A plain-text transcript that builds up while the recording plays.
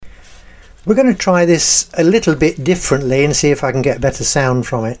We're going to try this a little bit differently and see if I can get better sound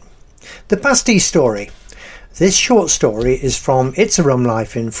from it. The Pastis Story. This short story is from It's a Rum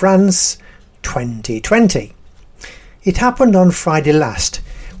Life in France 2020. It happened on Friday last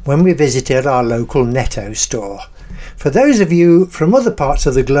when we visited our local Netto store. For those of you from other parts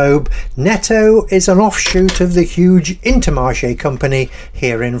of the globe, Netto is an offshoot of the huge Intermarché company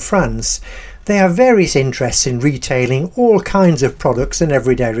here in France. They have various interests in retailing all kinds of products and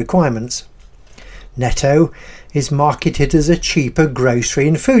everyday requirements. Netto is marketed as a cheaper grocery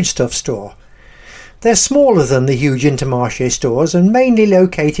and foodstuff store. They're smaller than the huge Intermarché stores and mainly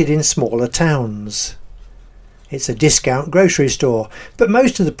located in smaller towns. It's a discount grocery store, but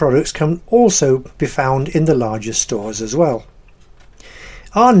most of the products can also be found in the larger stores as well.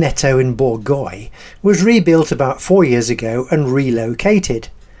 Our Netto in Bourgogne was rebuilt about 4 years ago and relocated.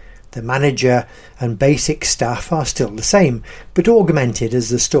 The manager and basic staff are still the same, but augmented as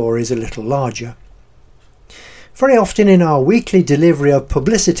the store is a little larger. Very often in our weekly delivery of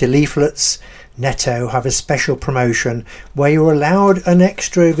publicity leaflets, Netto have a special promotion where you're allowed an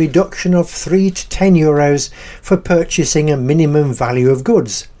extra reduction of 3 to 10 euros for purchasing a minimum value of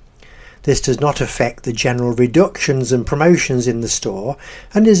goods. This does not affect the general reductions and promotions in the store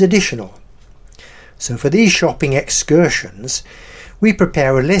and is additional. So for these shopping excursions, we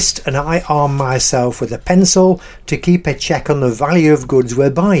prepare a list and I arm myself with a pencil to keep a check on the value of goods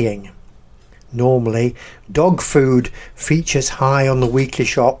we're buying. Normally, dog food features high on the weekly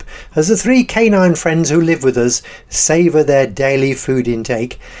shop as the 3 canine friends who live with us savour their daily food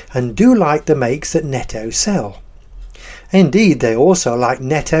intake and do like the makes that Netto sell. Indeed, they also like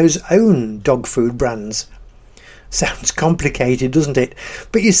Netto's own dog food brands. Sounds complicated, doesn't it?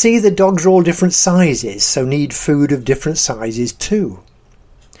 But you see, the dogs are all different sizes, so need food of different sizes too.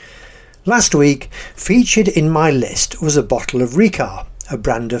 Last week, featured in my list was a bottle of Ricard, a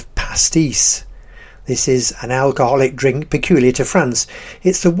brand of pastis. This is an alcoholic drink peculiar to France.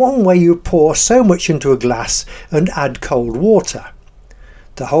 It's the one where you pour so much into a glass and add cold water.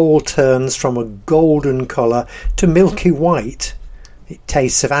 The whole turns from a golden colour to milky white. It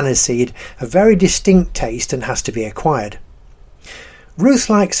tastes of aniseed, a very distinct taste, and has to be acquired. Ruth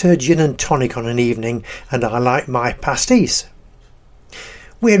likes her gin and tonic on an evening, and I like my pastis.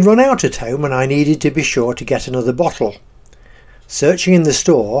 We had run out at home and I needed to be sure to get another bottle. Searching in the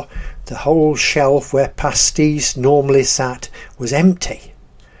store, the whole shelf where pastis normally sat was empty.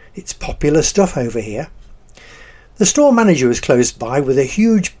 It's popular stuff over here. The store manager was close by with a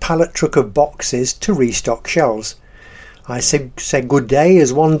huge pallet truck of boxes to restock shelves. I said good day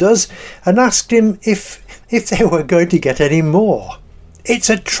as one does and asked him if they were going to get any more. It's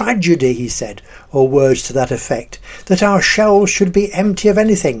a tragedy, he said, or words to that effect, that our shelves should be empty of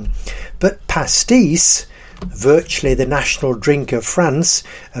anything. But pastis, virtually the national drink of France,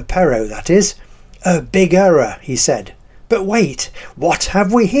 apéro that is, a big error, he said. But wait, what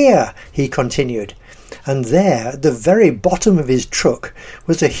have we here? He continued. And there, at the very bottom of his truck,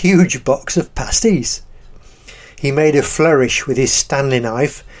 was a huge box of pastis. He made a flourish with his Stanley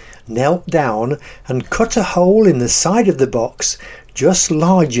knife, knelt down and cut a hole in the side of the box just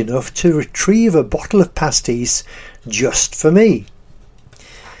large enough to retrieve a bottle of pastis just for me.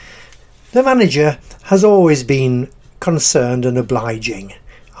 The manager has always been concerned and obliging.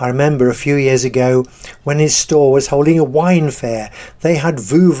 I remember a few years ago when his store was holding a wine fair, they had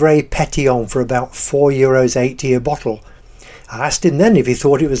Vouvray Pétillant for about €4.80 a bottle. I asked him then if he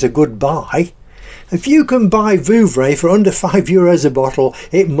thought it was a good buy. If you can buy Vouvray for under €5 a bottle,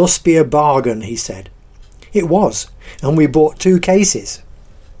 it must be a bargain, he said. It was, and we bought 2 cases.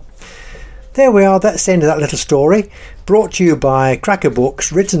 There we are, that's the end of that little story, brought to you by Cracker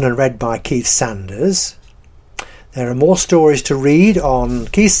Books, written and read by Keith Sanders. There are more stories to read on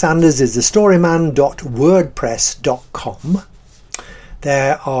Keith Sanders is thestoryman.wordpress.com.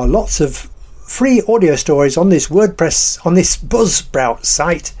 There are lots of free audio stories on this WordPress, on this Buzzsprout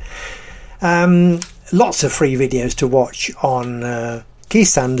site. Lots of free videos to watch on Keith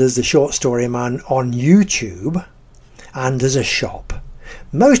Sanders, the Short Story Man, on YouTube, and there's a shop.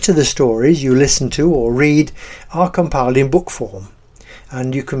 Most of the stories you listen to or read are compiled in book form,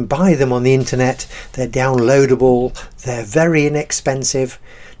 and you can buy them on the internet. They're downloadable, they're very inexpensive.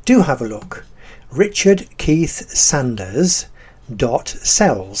 Do have a look.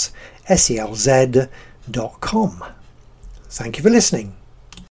 richardkeithsanders.selz.com. Thank you for listening.